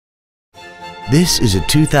This is a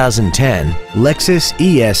 2010 Lexus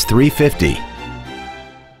ES 350.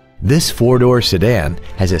 This four-door sedan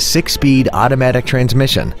has a 6-speed automatic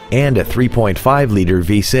transmission and a 3.5-liter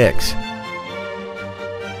V6.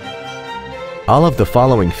 All of the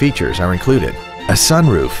following features are included: a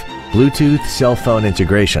sunroof, Bluetooth cell phone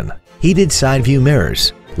integration, heated side view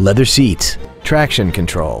mirrors, leather seats, traction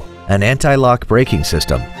control, an anti-lock braking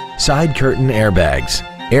system, side curtain airbags,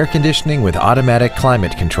 air conditioning with automatic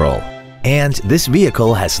climate control, and this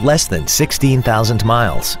vehicle has less than 16,000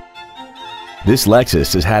 miles. This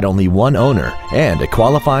Lexus has had only one owner and it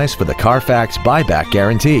qualifies for the Carfax buyback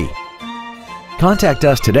guarantee. Contact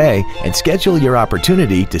us today and schedule your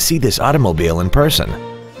opportunity to see this automobile in person.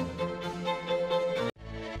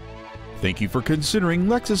 Thank you for considering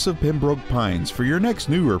Lexus of Pembroke Pines for your next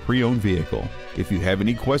new or pre-owned vehicle. If you have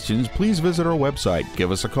any questions, please visit our website,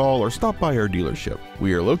 give us a call, or stop by our dealership.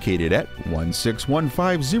 We are located at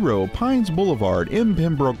 16150 Pines Boulevard in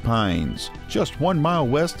Pembroke Pines, just 1 mile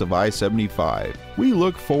west of I-75. We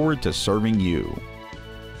look forward to serving you.